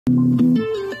You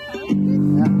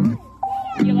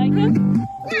like him?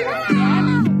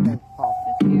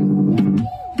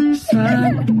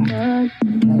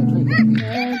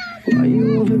 Why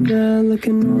you over there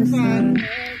looking all sad?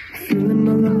 Feeling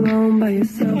all alone by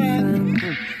yourself,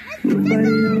 man.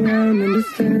 Nobody around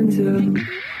understands you.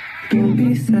 Don't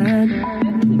be sad.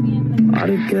 All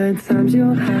the good times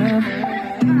you'll have.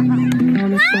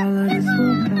 Promise all of this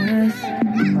will pass.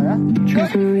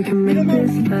 Trust me, we can make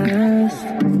this last.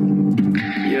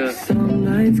 Some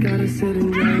nights gotta sit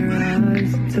and dry your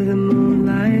eyes to the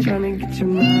moonlight, trying to get your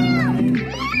mind.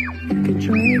 You can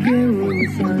try again when the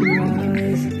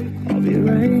sunrise. I'll be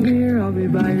right here, I'll be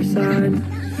by your side.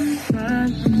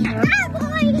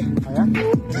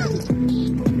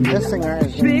 This singer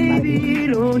is Baby,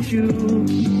 don't you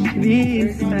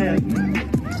be sad.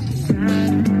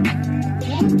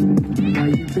 Why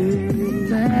you been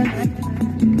sad?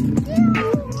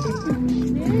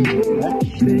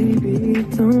 Baby,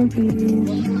 don't be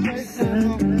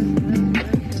sad.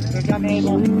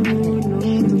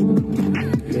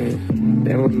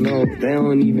 They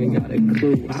don't even got a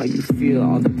clue how you feel,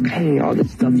 all the pain, all the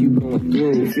stuff you going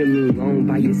through. Feeling alone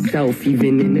by yourself,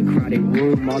 even in the crowded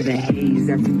room. All the haze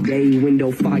every day,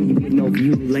 window foggy with no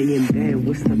view. Lay in bed,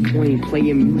 what's the point?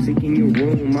 Playing music in your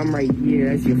room. I'm right here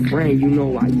as your friend, you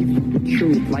know I give you the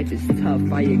truth. Life is tough,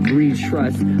 I agree,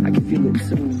 trust. I can feel it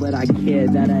too, but I care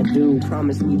that I do.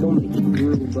 Promise me don't make it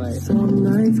through, but some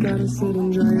nights gotta sit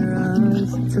and dry your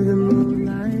eyes to the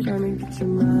moonlight, trying to get your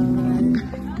mind right.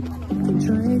 Can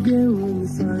try again when the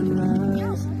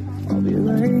sunrise. I'll be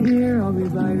right here, I'll be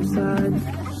by your side.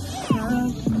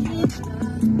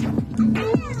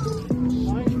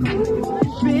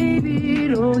 Baby,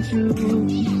 don't you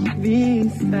be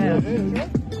sad.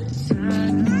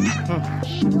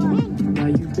 Why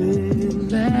you been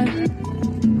mad?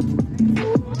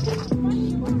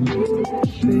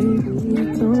 Baby,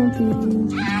 don't be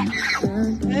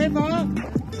sad. Hey, Mom!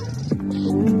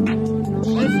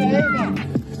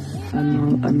 I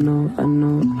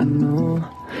know.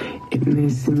 It may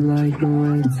seem like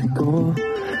nowhere to go,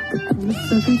 but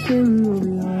promise everything will be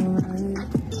alright.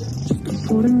 Just keep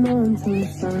holding on till the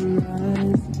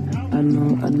sunrise. I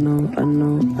know.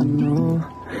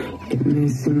 It may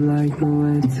seem like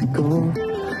nowhere to go,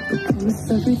 but promise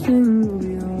everything will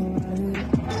be alright.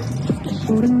 Just keep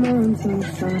holding on till the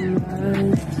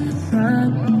sunrise.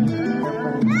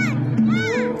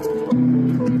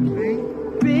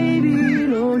 Baby,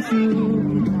 don't you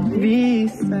be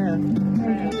sad.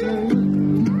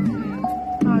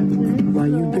 Why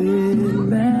you been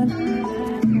mad?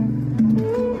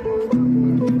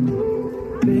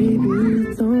 Baby,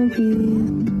 don't be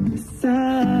sad.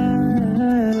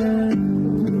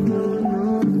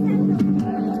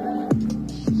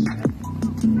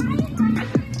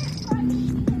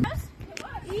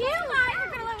 You guys are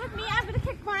gonna live with me. I'm gonna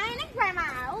kick mine and grandma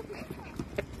out.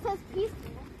 So it's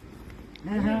peaceful.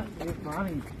 It's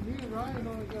funny.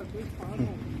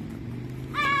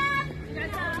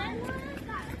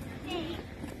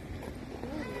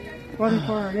 Funny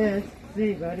part is,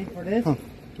 see, buddy, for this,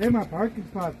 they're my parking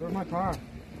spots for my car.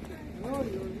 What are you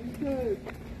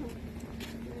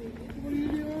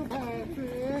doing,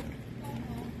 Patrick?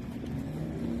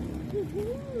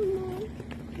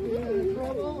 You in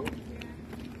trouble?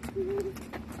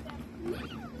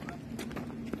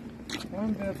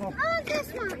 One Biffle. Oh, this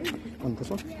one. On this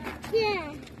one?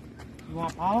 Yeah. You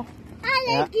want Paul? I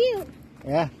like you.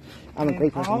 Yeah, I'm a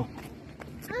great person.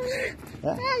 I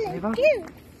like you.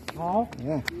 Paul?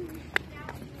 Yeah.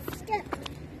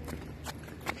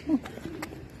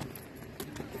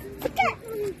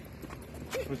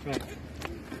 Which way?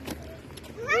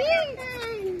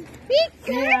 Big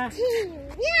team.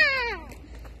 Yeah.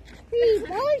 We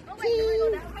both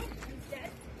team.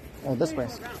 Oh, this way.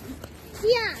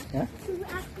 Yeah. Yeah?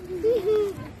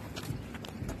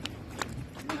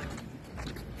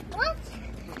 What?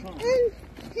 And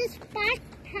his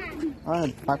backpack.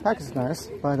 Backpack is nice,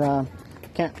 but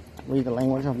can't read the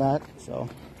language of that, so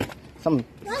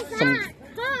What's that?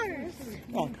 Cars.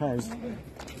 Oh, cars.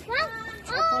 What?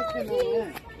 All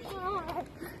these cars.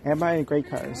 Everybody great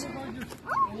cars.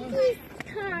 All these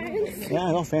cars. Yeah,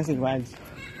 I know fancy rides.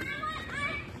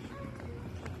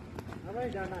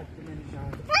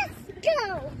 Let's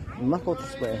go. We must go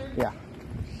this way. Yeah.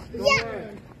 Yeah.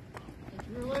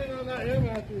 You're laying on that air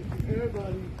mattress,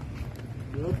 everybody.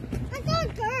 I got a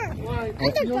girl. Why? I'm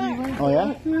a girl. Oh yeah?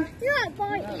 You're a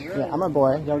boy. Yeah, I'm a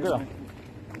boy. You're a girl.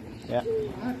 Yeah.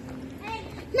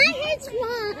 My hair's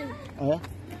long. Oh yeah?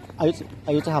 I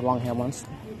used to have long hair once.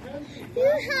 You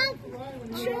have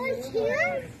short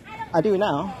hair? I do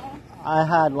now. I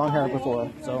had long hair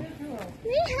before, so.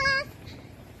 We have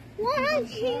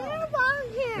has hair, long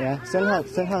hair. Yeah,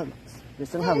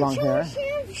 still have long hair.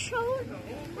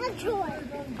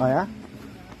 Oh yeah?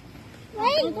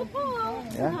 Wait.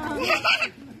 Yeah.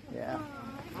 Yeah.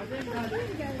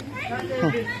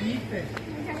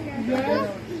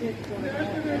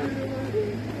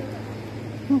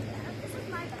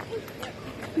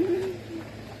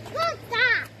 What's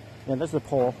that? Yeah, that's the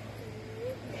pole.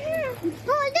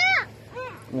 Oh, yeah.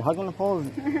 You're hugging the pole?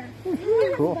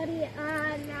 Cool. Buddy,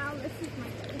 now this is my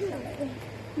place.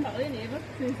 Probably a neighbor,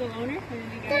 who's the owner.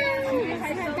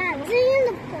 And then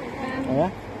Oh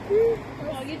yeah?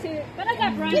 well, you two. But I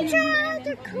got Brian. Picture of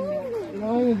the cool.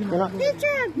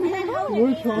 Picture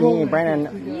of Me and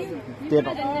Brandon did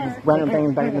random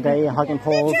things back in the day, hugging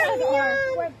poles. Back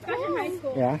in high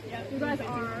school. Yeah. You guys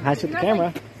are. High shoot the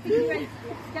camera. You guys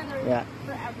together Yeah.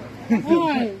 forever.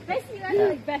 Basically, you guys are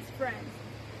like best friends.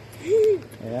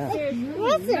 Yeah. Seriously. You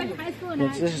guys in high school and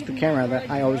This is the camera that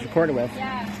I always recorded with.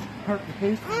 Yeah.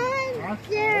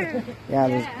 there. Yeah,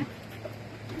 there's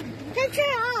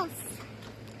Picture us.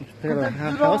 picture of the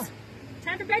house.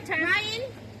 Time for bedtime. Ryan,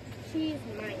 she's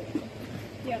mine.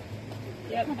 Yep.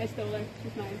 Yep, I stole her.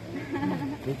 She's mine.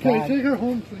 Okay, take her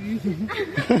home, please.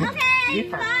 Okay,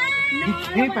 bye. No, I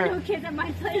don't want no kids at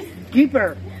my place. Keep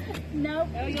her. Nope.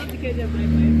 Oh, you have the kids at my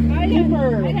place.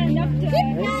 I got enough to.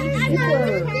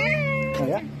 Oh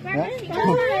yeah? Yeah?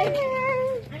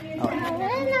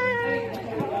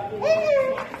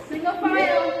 Single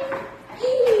file.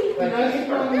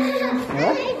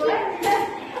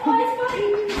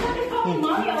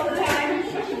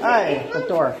 Hi, the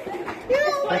door.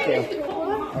 Thank you.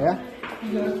 Oh yeah?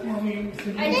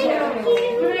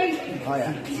 Oh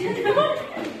yeah.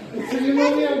 So you know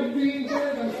me, I'm being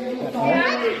good. I'm single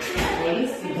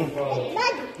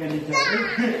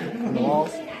The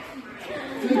walls.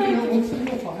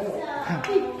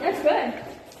 That's good.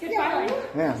 Good filing.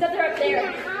 Yeah. Except they're up there.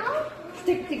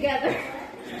 Stick together.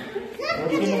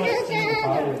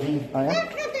 Oh yeah?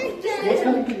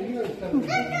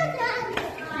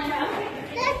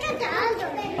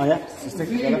 Oh yeah? So stick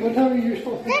together. What time are you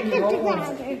supposed to be home?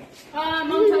 Mom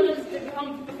told us to be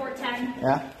home before 10.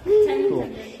 Yeah? 10. Cool.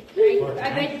 I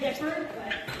beg to differ,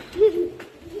 but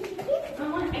I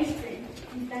want ice cream.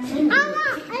 I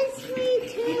want ice cream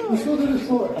too. Let's go to the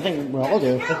store. I think we all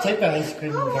do. Let's take the ice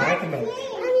cream and back them up.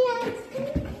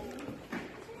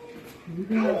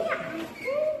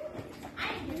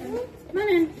 Come on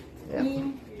in. Yeah.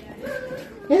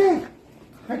 Hey,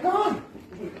 heck on.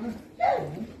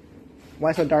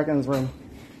 Why so dark in this room?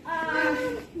 I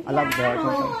love the dark.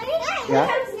 Yeah?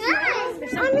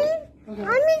 I'm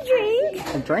a drink.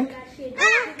 A drink?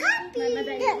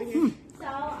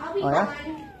 Coffee. Oh yeah?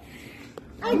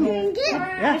 I drink it.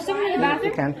 Yeah. Someone in the bathroom?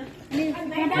 You can.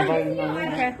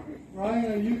 Okay. Ryan,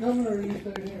 are you coming or are you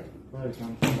staying here? Where's the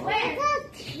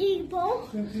table?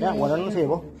 Yeah, water on the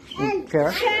table. And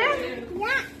Chair. chair?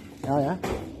 Yeah. Oh yeah?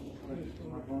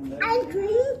 And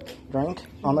drink. Drink?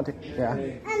 On the yeah.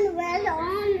 And red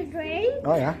on the drink.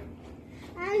 Oh yeah?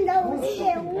 And those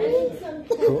hills.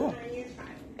 Cool.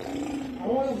 I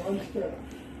want a monster.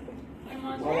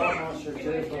 And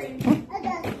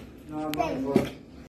then